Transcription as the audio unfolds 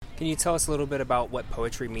Can you tell us a little bit about what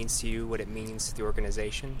poetry means to you, what it means to the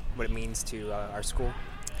organization, what it means to our school?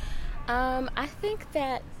 I think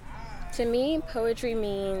that to me, poetry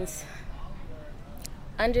means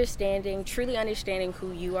truly understanding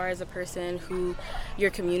who you are as a person, who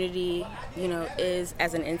your community, is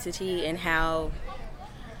as an entity, and how,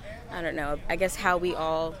 I don't know, I guess how we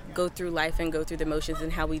all go through life and go through the motions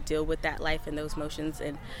and how we deal with that life and those motions,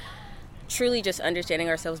 and truly just understanding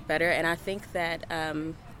ourselves better. And I think that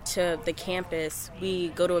to the campus, we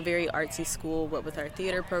go to a very artsy school, what with our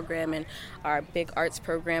theater program and our big arts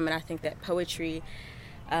program, and I think that poetry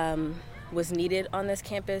was needed on this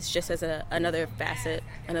campus just as another facet,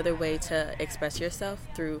 another way to express yourself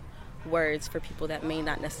through words for people that may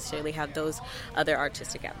not necessarily have those other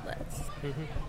artistic outlets. Mm-hmm.